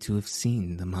professing to have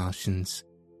seen the Martians.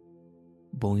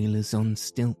 Boilers on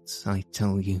stilts, I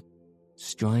tell you,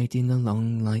 striding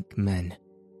along like men.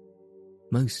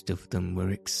 Most of them were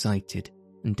excited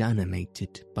and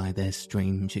animated by their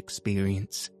strange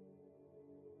experience.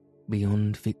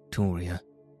 Beyond Victoria,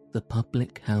 the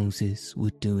public houses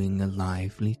were doing a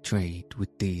lively trade with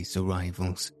these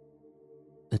arrivals.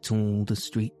 At all the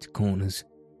street corners,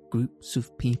 groups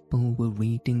of people were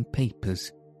reading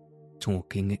papers,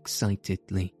 talking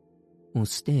excitedly, or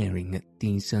staring at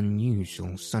these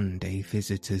unusual Sunday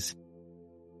visitors.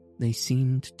 They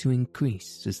seemed to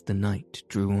increase as the night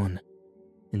drew on,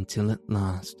 until at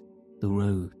last the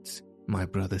roads, my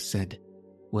brother said,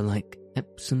 were like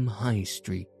Epsom High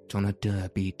Street on a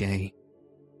Derby day.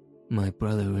 My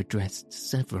brother addressed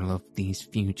several of these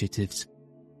fugitives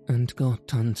and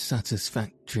got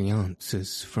unsatisfactory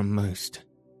answers from most.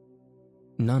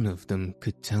 None of them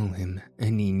could tell him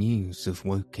any news of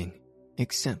Woking,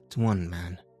 except one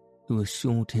man who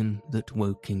assured him that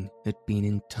Woking had been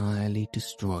entirely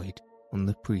destroyed on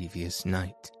the previous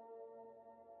night.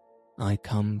 I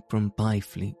come from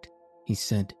Byfleet, he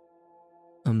said.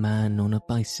 A man on a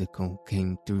bicycle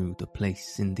came through the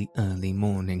place in the early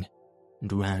morning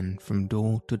and ran from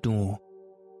door to door,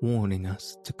 warning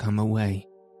us to come away.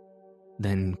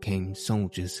 Then came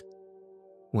soldiers.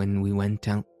 When we went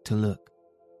out to look,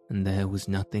 and there was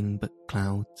nothing but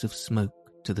clouds of smoke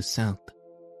to the south,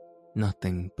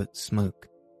 nothing but smoke,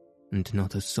 and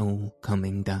not a soul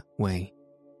coming that way.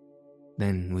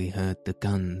 Then we heard the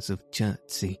guns of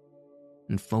Chertsey,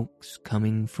 and folks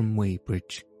coming from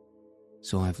Weybridge,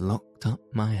 so I've locked up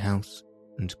my house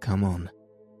and come on.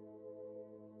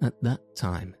 At that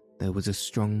time there was a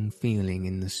strong feeling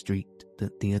in the street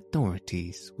that the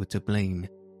authorities were to blame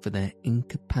for their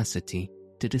incapacity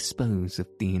to dispose of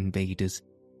the invaders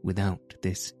without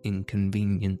this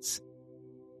inconvenience.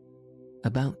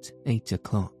 About 8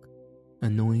 o'clock, a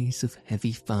noise of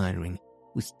heavy firing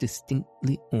was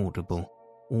distinctly audible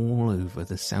all over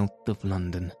the south of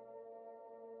London.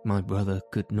 My brother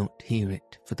could not hear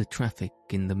it for the traffic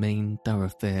in the main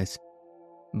thoroughfares,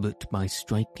 but by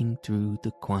striking through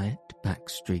the quiet back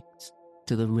streets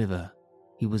to the river,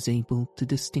 he was able to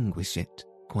distinguish it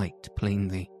quite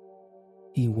plainly.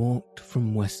 He walked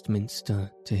from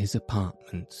Westminster to his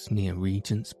apartments near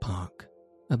Regent's Park,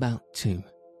 about 2.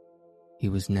 He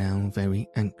was now very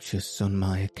anxious on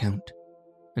my account,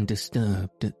 and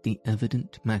disturbed at the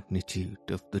evident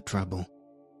magnitude of the trouble.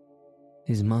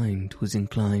 His mind was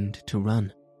inclined to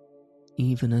run,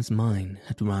 even as mine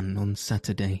had run on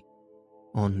Saturday,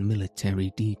 on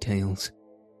military details.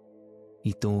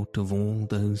 He thought of all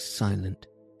those silent,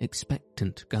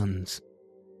 expectant guns,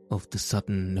 of the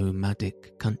sudden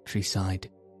nomadic countryside.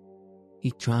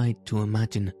 He tried to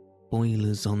imagine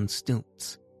boilers on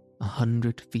stilts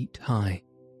 100 feet high.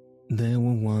 There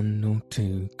were 1 or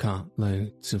 2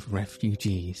 cartloads of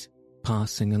refugees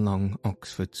passing along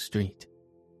Oxford Street,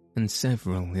 and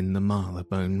several in the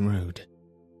Marylebone Road.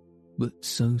 But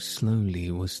so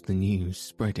slowly was the news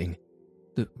spreading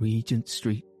that Regent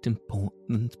Street and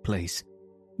Portland Place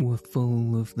were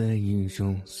full of their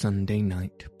usual Sunday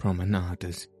night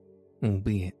promenaders,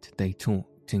 albeit they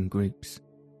talked in groups,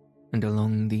 and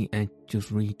along the edge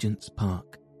of Regent's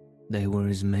Park there were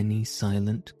as many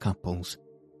silent couples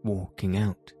walking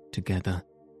out together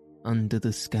under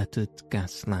the scattered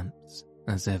gas lamps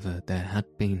as ever there had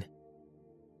been.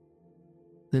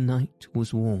 The night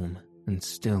was warm and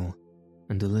still,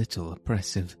 and a little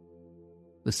oppressive.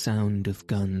 The sound of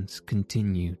guns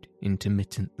continued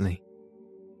intermittently,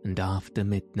 and after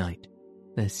midnight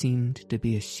there seemed to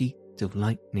be a sheet of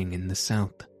lightning in the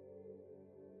south.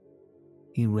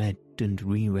 He read and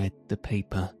reread the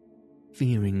paper,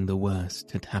 fearing the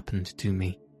worst had happened to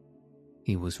me.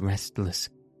 He was restless,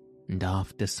 and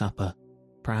after supper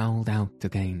prowled out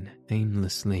again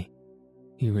aimlessly.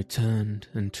 He returned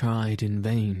and tried in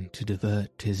vain to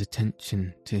divert his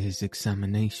attention to his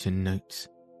examination notes.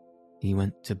 He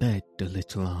went to bed a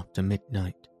little after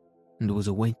midnight and was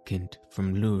awakened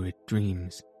from lurid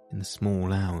dreams in the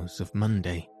small hours of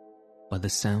Monday by the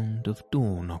sound of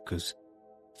door knockers,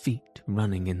 feet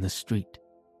running in the street,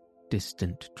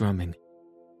 distant drumming,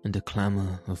 and a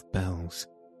clamour of bells.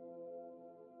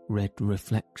 Red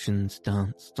reflections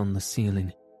danced on the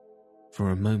ceiling. For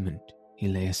a moment he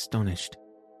lay astonished,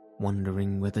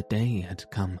 wondering whether day had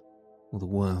come or the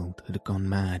world had gone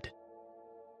mad.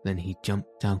 Then he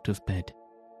jumped out of bed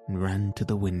and ran to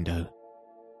the window.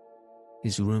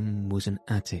 His room was an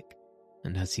attic,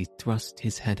 and as he thrust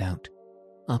his head out,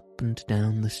 up and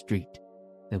down the street,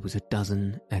 there was a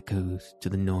dozen echoes to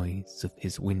the noise of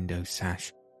his window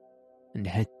sash, and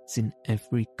heads in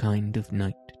every kind of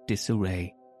night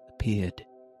disarray appeared.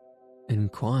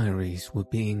 Enquiries were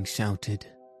being shouted.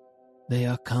 "They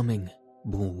are coming,"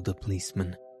 bawled a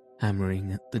policeman,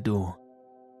 hammering at the door.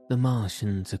 "The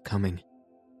Martians are coming,"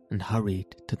 and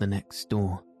hurried to the next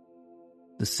door.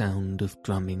 The sound of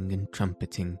drumming and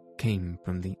trumpeting came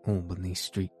from the Albany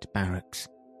Street barracks,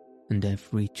 and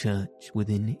every church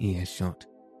within earshot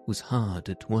was hard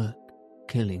at work,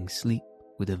 killing sleep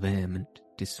with a vehement,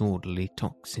 disorderly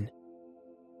tocsin.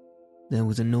 There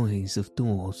was a noise of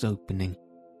doors opening,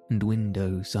 and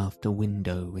windows after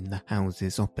window in the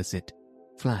houses opposite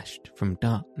flashed from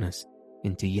darkness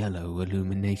into yellow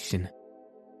illumination.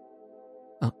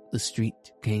 Up the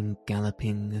street came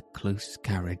galloping a close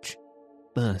carriage,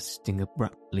 bursting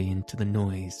abruptly into the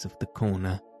noise of the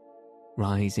corner,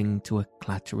 rising to a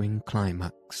clattering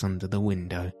climax under the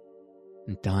window,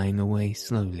 and dying away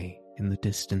slowly in the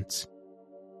distance.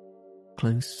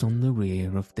 Close on the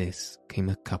rear of this came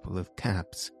a couple of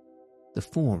cabs, the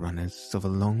forerunners of a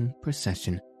long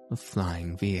procession of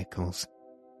flying vehicles,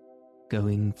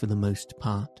 going for the most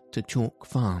part to Chalk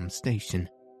Farm Station,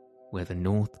 where the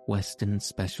North-Western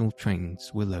special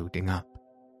trains were loading up,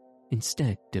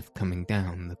 instead of coming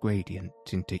down the gradient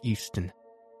into Euston.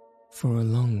 For a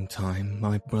long time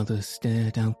my brother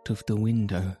stared out of the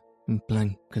window in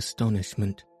blank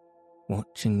astonishment,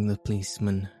 watching the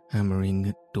policemen hammering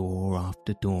at door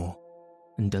after door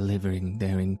and delivering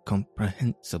their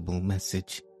incomprehensible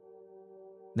message.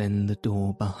 Then the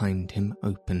door behind him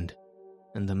opened,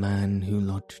 and the man who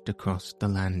lodged across the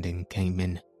landing came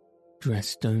in,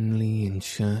 dressed only in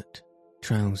shirt,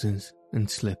 trousers and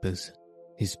slippers,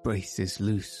 his braces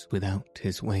loose without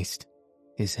his waist,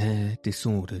 his hair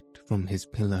disordered from his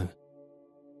pillow.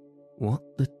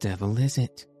 "What the devil is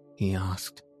it?" he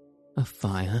asked. "A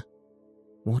fire?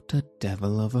 What a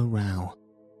devil of a row!"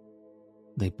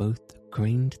 They both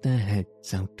craned their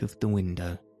heads out of the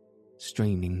window,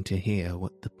 straining to hear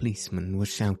what the policeman was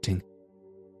shouting.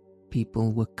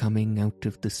 People were coming out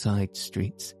of the side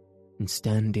streets and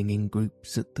standing in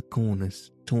groups at the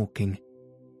corners, talking.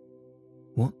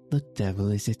 "What the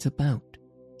devil is it about?"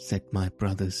 said my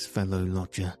brother's fellow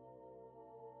lodger.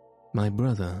 My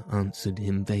brother answered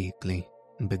him vaguely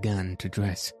and began to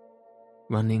dress,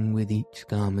 running with each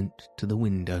garment to the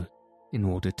window in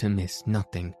order to miss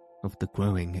nothing of the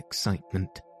growing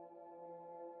excitement.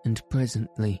 And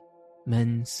presently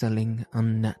men selling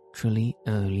unnaturally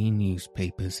early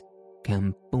newspapers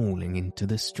came bawling into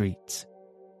the streets.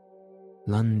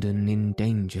 London in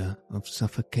danger of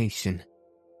suffocation,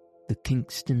 the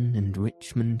Kingston and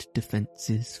Richmond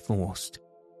defences forced,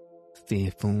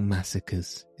 fearful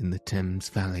massacres in the Thames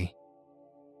Valley.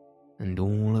 And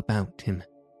all about him,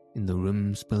 in the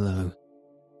rooms below,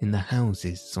 in the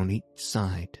houses on each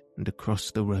side and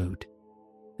across the road,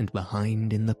 and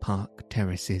behind in the park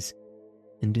terraces,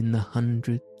 and in the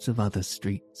hundreds of other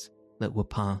streets that were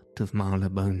part of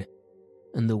Marylebone,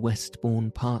 and the Westbourne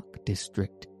Park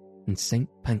district, and St.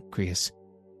 Pancras,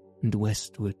 and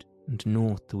westward and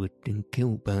northward in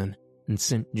Kilburn, and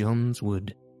St. John's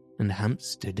Wood, and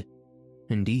Hampstead,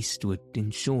 and eastward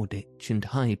in Shoreditch and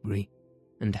Highbury,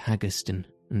 and Haggerston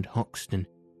and Hoxton,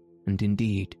 and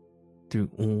indeed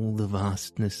through all the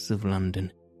vastness of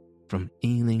London, from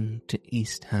Ealing to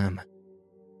East Ham,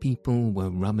 people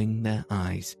were rubbing their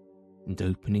eyes and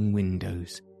opening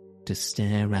windows to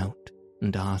stare out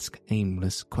and ask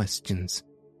aimless questions,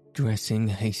 dressing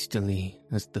hastily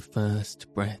as the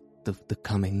first breath of the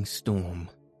coming storm,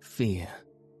 fear,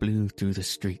 blew through the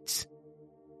streets.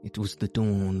 It was the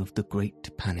dawn of the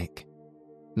Great Panic.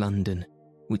 London,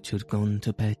 which had gone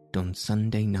to bed on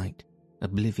Sunday night,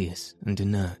 oblivious and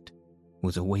inert,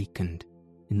 was awakened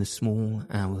in the small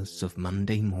hours of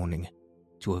Monday morning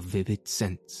to a vivid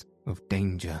sense of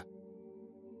danger.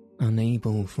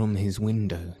 Unable from his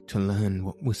window to learn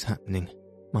what was happening,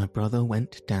 my brother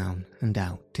went down and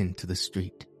out into the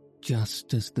street,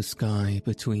 just as the sky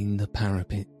between the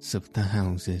parapets of the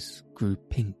houses grew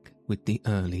pink with the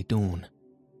early dawn.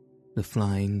 The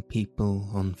flying people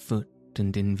on foot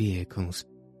and in vehicles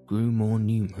grew more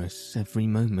numerous every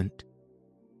moment.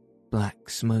 "Black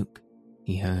smoke,"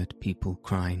 he heard people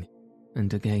crying,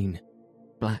 and again,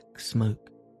 "black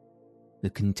smoke." The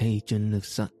contagion of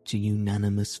such a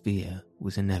unanimous fear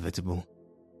was inevitable.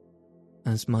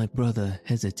 As my brother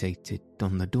hesitated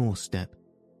on the doorstep,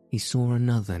 he saw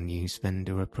another news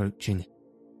vendor approaching,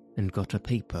 and got a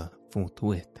paper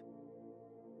forthwith.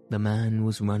 The man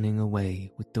was running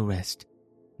away with the rest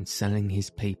and selling his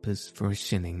papers for a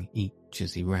shilling each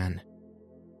as he ran,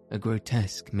 a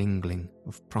grotesque mingling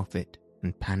of profit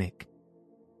and panic.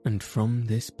 And from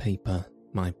this paper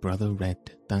my brother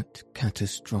read that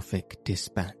catastrophic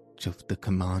dispatch of the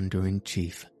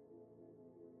Commander-in-Chief.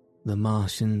 The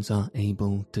Martians are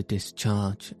able to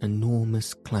discharge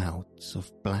enormous clouds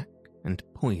of black and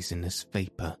poisonous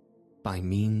vapor by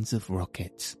means of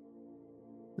rockets.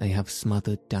 They have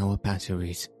smothered our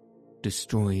batteries,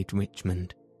 destroyed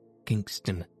Richmond,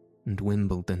 Kingston, and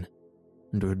Wimbledon,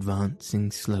 and are advancing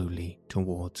slowly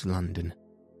towards London,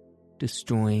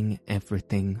 destroying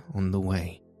everything on the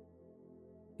way.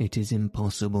 It is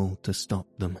impossible to stop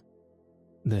them.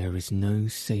 There is no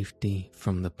safety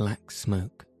from the black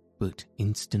smoke but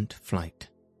instant flight.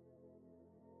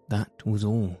 That was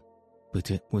all,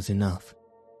 but it was enough.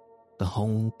 The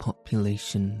whole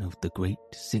population of the great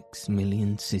 6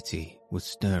 million city was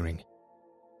stirring,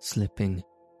 slipping,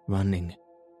 running.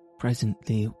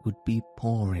 Presently it would be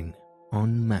pouring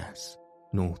en masse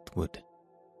northward.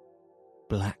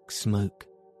 "Black smoke,"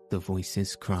 the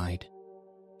voices cried.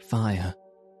 "Fire."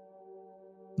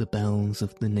 The bells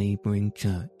of the neighbouring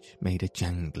church made a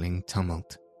jangling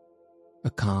tumult. A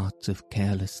cart of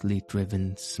carelessly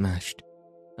driven smashed,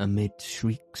 amid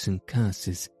shrieks and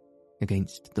curses,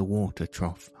 against the water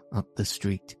trough up the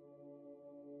street.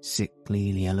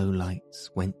 Sickly yellow lights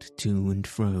went to and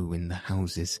fro in the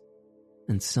houses,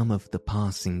 and some of the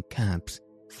passing cabs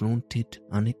flaunted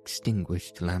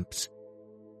unextinguished lamps.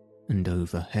 And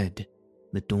overhead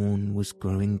the dawn was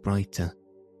growing brighter,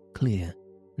 clear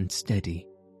and steady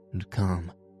and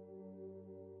calm.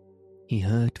 He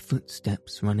heard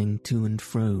footsteps running to and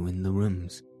fro in the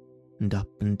rooms, and up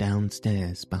and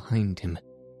downstairs behind him.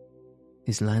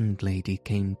 His landlady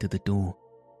came to the door,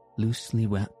 loosely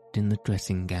wrapped in the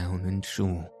dressing gown and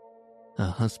shawl. Her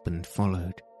husband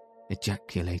followed,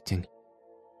 ejaculating.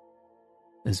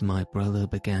 As my brother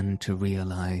began to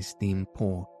realize the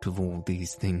import of all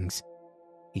these things,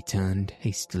 he turned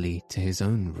hastily to his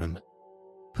own room,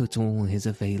 put all his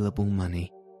available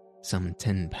money, some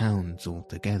 £10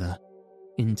 altogether,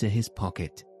 into his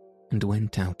pocket, and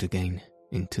went out again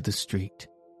into the street.